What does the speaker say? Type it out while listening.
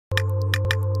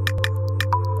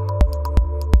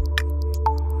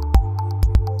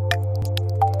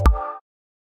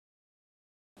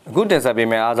အခုတင်ဆက်ပေး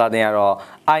မယ့်အားစားတင်ကတော့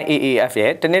IAAF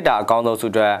ရဲ့တနစ်တာအကောင်းဆုံးစု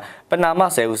အတွက်ပနာမ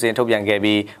10ဦးစင်ထုတ်ပြန်ခဲ့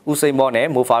ပြီးဦးစိန်ဘောနဲ့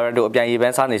မိုဖာရက်တို့အပြန်ရေပ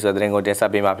န်းစားနေဆိုတဲ့တင်ကိုတင်ဆ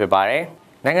က်ပေးမှာဖြစ်ပါတယ်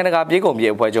။နိုင်ငံတကာပြည်ကုန်ပြ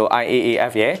ည်အဖွဲ့ချုပ်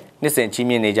IAAF ရဲ့နှစ်စဉ်ချီး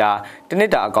မြှင့်နေကြတန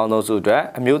စ်တာအကောင်းဆုံးစုအတွက်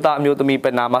အမျိုးသားအမျိုးသမီးပ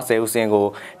နာမ10ဦးစင်ကို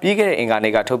ပြီးခဲ့တဲ့အင်္ဂါ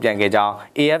နေ့ကထုတ်ပြန်ခဲ့ကြောင်း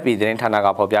AFP သတင်းဌာနက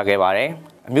ဖော်ပြခဲ့ပါတယ်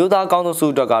။အမျိုးသားအကောင်းဆုံးစု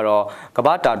အတွက်ကတော့ကမ္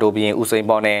ဘာတာတိုဘီရင်ဦးစိန်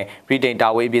ဘောနဲ့ဗြိတိန်တာ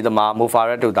ဝေးပြည်သမားမိုဖာ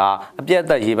ရက်တို့သာအပြည့်အ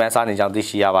သက်ရေပန်းစားနေကြောင်းသိ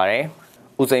ရှိရပါတယ်။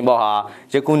ဦးစိန်ဘောဟာ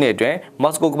ယခုနှစ်အတွင်း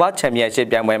မော်စကိုကမ္ဘာချန်ပီယံရှစ်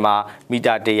ပြိုင်ပွဲမှာမီ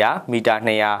တာ100မီတာ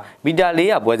200မီတာ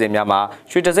400ပွဲစဉ်များမှာ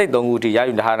ရွှေတံဆိပ်3ခုထိရ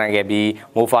ယူထားနိုင်ခဲ့ပြီး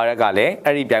မိုဖာရက်ကလည်း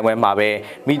အဲ့ဒီပြိုင်ပွဲမှာပဲ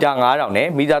မီတာ9000နဲ့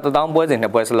မီတာ1000ပွဲစဉ်နှ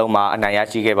စ်ပွဲစလုံးမှာအနိုင်ရ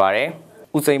ရှိခဲ့ပါတယ်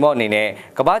။ဦးစိန်ဘောအနေနဲ့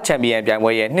ကမ္ဘာချန်ပီယံပြိုင်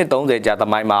ပွဲရဲ့နှစ်30ကြာသ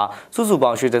မိုင်းမှာစုစုပေါ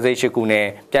င်းရွှေတံဆိပ်8ခုနဲ့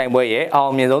ပြိုင်ပွဲရဲ့အော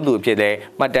င်မြင်ဆုံးသူအဖြစ်လည်း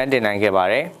မှတ်တမ်းတင်နိုင်ခဲ့ပါ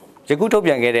တယ်။ယခုထုတ်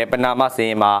ပြန်ခဲ့တဲ့ပနာမစင်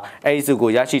ရင်မှာအဲဒီစု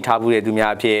ကိုရရှိထားမှုတဲ့သူ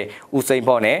များအဖြစ်ဦးစိန်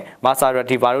ဘောနဲ့မာဆာရ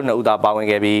တီဗာတို့နှစ်ဦးသာပါဝင်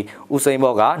ခဲ့ပြီးဦးစိန်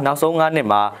ဘောကနောက်ဆုံး9နှစ်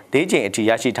မှာ၄ချိန်အထိ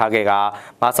ရရှိထားခဲ့က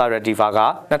မာဆာရတီဗာက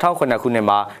2009ခုနှစ်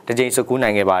မှာတစ်ချိန်စကူးနို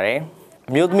င်ခဲ့ပါတယ်။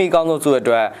အမျိုးသမီးအကောင်းဆုံးစုအ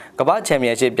တွက်ကမ္ဘာချန်ပီ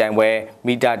ယံရှစ်ပြိုင်ပွဲ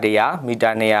မီတာ100မီ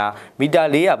တာ200မီတာ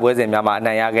400ပွဲစဉ်များမှာအ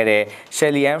နိုင်ရခဲ့တဲ့ရှ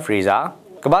ယ်လီယန်ဖရီဇာ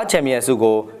ကမ္ဘာချန်ပီယံစု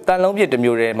ကိုတန်လုံးပြစ်တစ်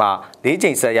မျိုးတည်းမှ၄ချိ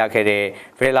န်ဆက်ရခဲ့တဲ့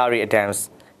ဗယ်လာရီအဒမ်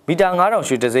စ်မီတာ9000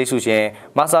ရွှေတံဆိပ်စုရှင်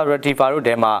မာဆာရတီဖာတို့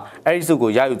ထဲမှာအဲ့ဒီစု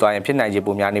ကိုရယူသွားရင်ဖြစ်နိုင်ခြေ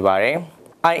ပိုများနေပါတယ်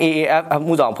။ IAAF အ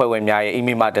မှုဆောင်ဖွဲ့ဝင်များရဲ့အီး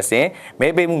မေးလ်မှတဆင့်မဲ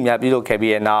ပေးမှုများပြုလုပ်ခဲ့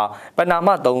ပြီးတဲ့နောက်ပနာမ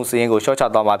3ဦးစရင်ကိုရှော့ချ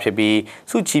သွားမှာဖြစ်ပြီး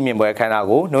စုချီးမြှင့်ပွဲအခမ်းအနား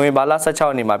ကိုနိုဝင်ဘာလ16ရ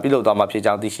က်နေ့မှာပြုလုပ်သွားမှာဖြစ်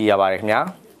ကြောင်းသိရှိရပါတယ်ခင်ဗျာ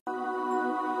။